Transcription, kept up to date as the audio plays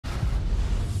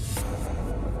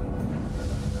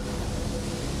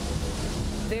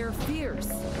They're fierce.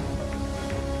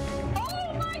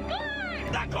 Oh my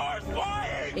God! That car's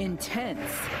flying!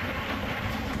 Intense.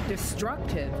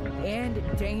 Destructive and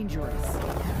dangerous.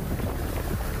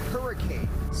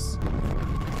 Hurricanes.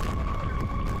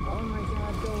 Oh my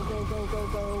God, go, go, go, go,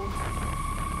 go.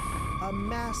 A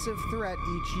massive threat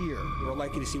each year. We're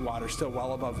likely to see water still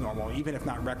well above normal, even if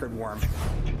not record warm.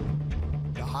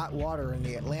 The hot water in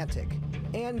the Atlantic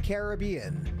and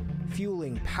Caribbean,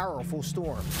 fueling powerful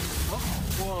storms.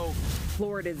 Whoa.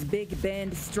 Florida's Big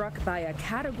Bend struck by a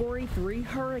Category 3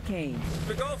 hurricane.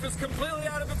 The Gulf is completely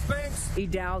out of its banks.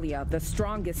 Idalia, the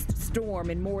strongest storm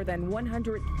in more than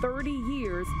 130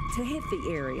 years to hit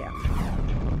the area.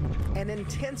 An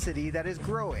intensity that is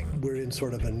growing. We're in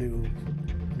sort of a new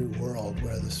world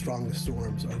where the strongest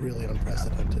storms are really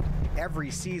unprecedented. Every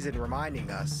season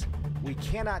reminding us we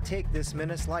cannot take this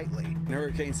menace lightly. When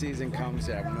hurricane season comes,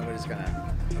 we're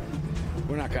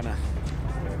not gonna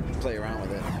play around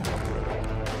with it.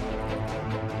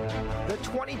 The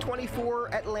 2024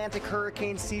 Atlantic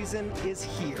hurricane season is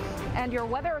here. And your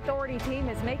Weather Authority team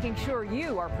is making sure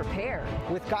you are prepared.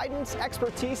 With guidance,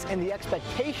 expertise, and the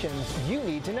expectations you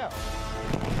need to know.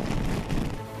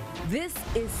 This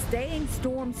is Staying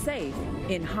Storm Safe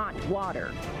in Hot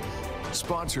Water.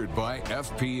 Sponsored by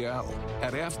FPL.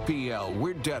 At FPL,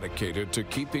 we're dedicated to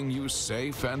keeping you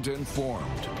safe and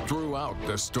informed throughout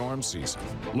the storm season.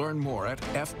 Learn more at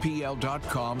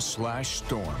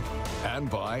fpl.com/storm. And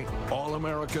by All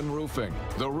American Roofing,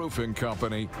 the roofing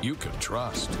company you can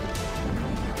trust.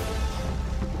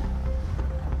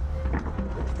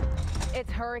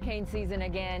 It's hurricane season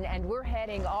again, and we're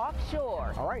heading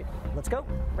offshore. All right, let's go.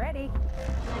 Ready?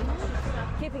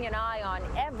 Keeping an eye on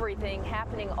everything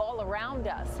happening all around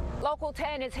us. Local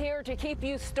 10 is here to keep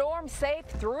you storm safe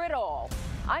through it all.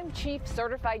 I'm Chief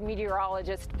Certified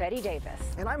Meteorologist Betty Davis.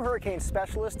 And I'm hurricane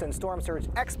specialist and storm surge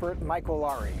expert Mike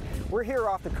Wolari. We're here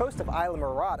off the coast of Isla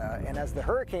Mirada, and as the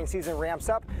hurricane season ramps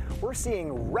up, we're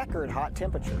seeing record hot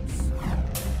temperatures.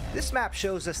 This map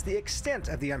shows us the extent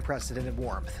of the unprecedented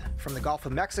warmth. From the Gulf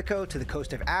of Mexico to the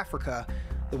coast of Africa,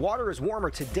 the water is warmer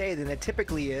today than it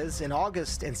typically is in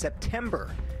August and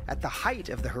September, at the height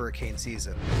of the hurricane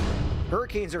season.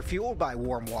 Hurricanes are fueled by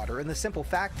warm water, and the simple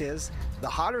fact is, the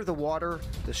hotter the water,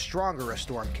 the stronger a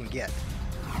storm can get.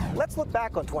 Let's look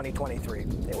back on 2023.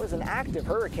 It was an active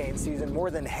hurricane season, more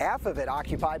than half of it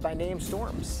occupied by named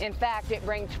storms. In fact, it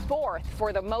ranked 4th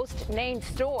for the most named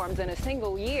storms in a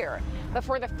single year. But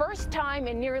for the first time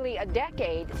in nearly a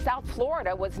decade, South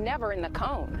Florida was never in the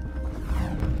cone.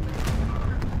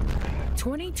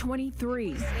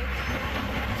 2023.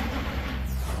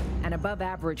 An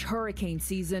above-average hurricane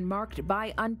season marked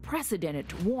by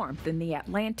unprecedented warmth in the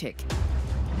Atlantic.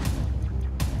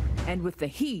 And with the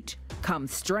heat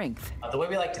comes strength. The way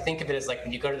we like to think of it is like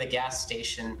when you go to the gas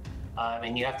station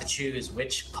and you have to choose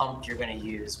which pump you're going to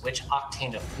use, which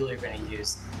octane of fuel you're going to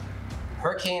use.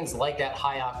 Hurricanes like that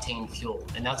high-octane fuel,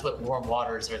 and that's what warm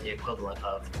waters are the equivalent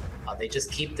of. They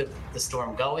just keep the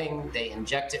storm going, they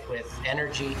inject it with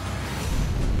energy.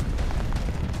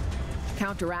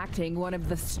 Counteracting one of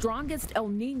the strongest El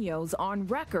Niños on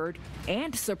record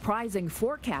and surprising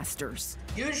forecasters.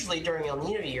 Usually during El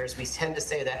Nino years, we tend to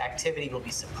say that activity will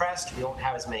be suppressed. We won't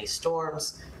have as many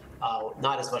storms,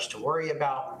 not as much to worry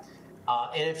about.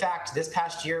 And in fact, this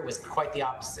past year was quite the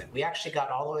opposite. We actually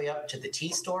got all the way up to the T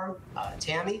storm,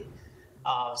 Tammy.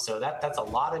 So that's a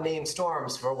lot of named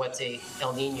storms for what's a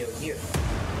El Nino year.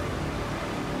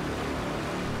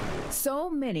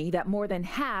 So many that more than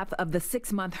half of the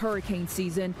 6-month hurricane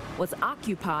season was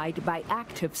occupied by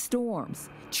active storms,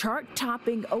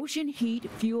 chart-topping ocean heat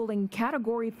fueling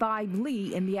Category 5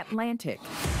 Lee in the Atlantic,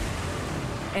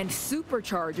 and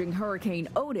supercharging Hurricane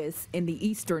Otis in the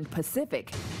eastern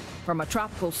Pacific. From a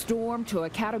tropical storm to a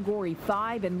Category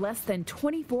 5 in less than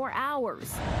 24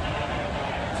 hours.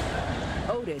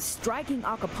 Otis striking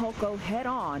Acapulco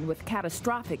head-on with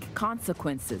catastrophic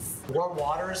consequences. Warm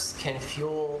waters can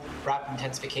fuel rapid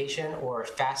intensification or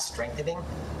fast strengthening.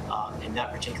 And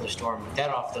that particular storm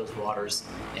fed off those waters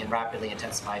and rapidly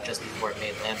intensified just before it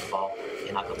made landfall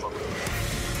in Acapulco.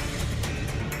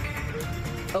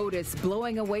 Otis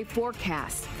blowing away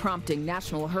forecasts, prompting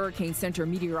National Hurricane Center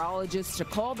meteorologists to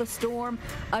call the storm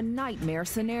a nightmare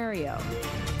scenario.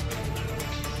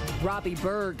 Robbie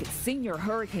Berg, senior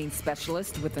hurricane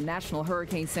specialist with the National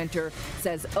Hurricane Center,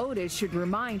 says Otis should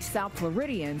remind South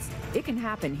Floridians it can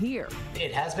happen here.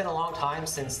 It has been a long time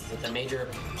since the major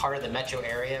part of the metro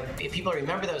area. If people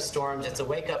remember those storms, it's a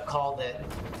wake-up call that,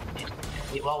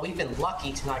 while we've been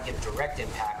lucky to not get direct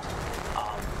impact,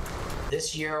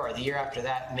 this year or the year after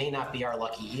that may not be our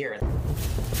lucky year.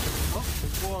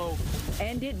 Whoa.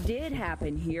 And it did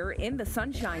happen here in the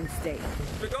Sunshine State.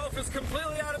 The Gulf is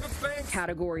completely out of its banks.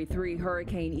 Category 3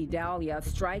 Hurricane Idalia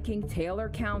striking Taylor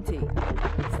County.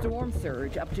 Storm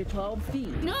surge up to 12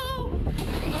 feet. No!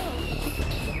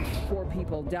 4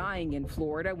 people dying in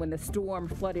Florida when the storm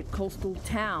flooded coastal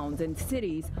towns and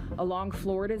cities along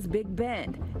Florida's Big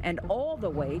Bend and all the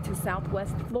way to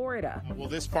southwest Florida. Well,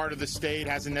 this part of the state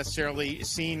hasn't necessarily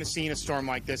seen a storm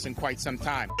like this in quite some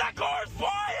time. That car's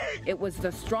flying! It was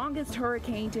the strongest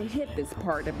hurricane to hit this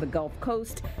part of the Gulf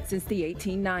Coast since the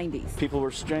 1890s. People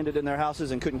were stranded in their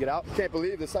houses and couldn't get out. Can't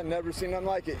believe this. I've never seen nothing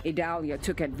like it. Idalia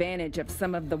took advantage of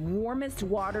some of the warmest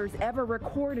waters ever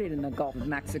recorded in the Gulf of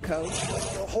Mexico.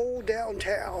 The whole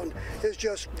downtown is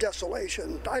just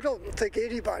desolation. I don't think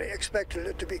anybody expected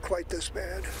it to be quite this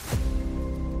bad.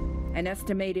 An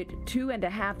estimated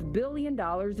 $2.5 billion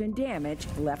in damage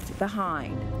left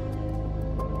behind.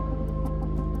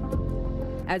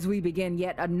 As we begin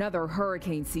yet another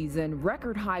hurricane season,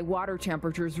 record high water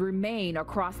temperatures remain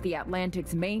across the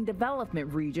Atlantic's main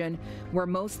development region, where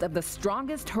most of the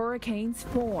strongest hurricanes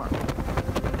form.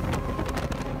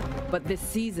 But this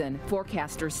season,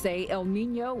 forecasters say El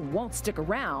Nino won't stick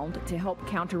around to help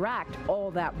counteract all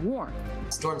that warmth.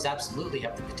 Storms absolutely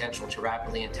have the potential to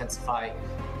rapidly intensify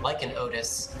like an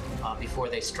Otis before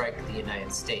they strike the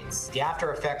United States. The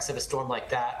after effects of a storm like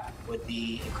that would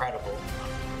be incredible.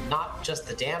 Not just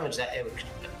the damage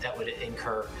that would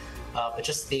incur, but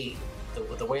just the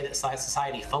way that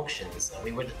society functions.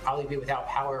 We would probably be without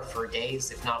power for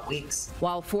days, if not weeks.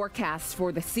 While forecasts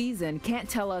for the season can't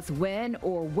tell us when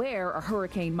or where a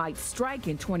hurricane might strike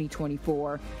in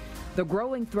 2024, the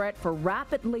growing threat for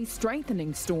rapidly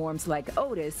strengthening storms like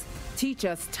Otis teach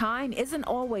us time isn't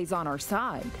always on our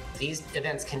side. These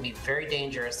events can be very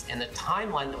dangerous, and the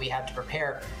timeline that we have to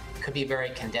prepare could be very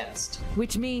condensed.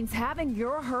 Which means having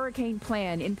your hurricane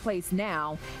plan in place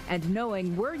now and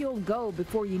knowing where you'll go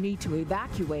before you need to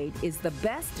evacuate is the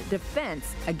best defense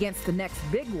against the next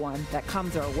big one that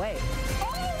comes our way.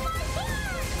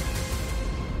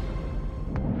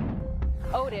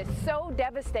 Otis, so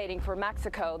devastating for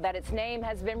Mexico that its name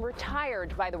has been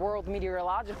retired by the World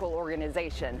Meteorological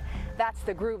Organization. That's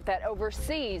the group that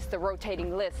oversees the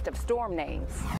rotating list of storm names.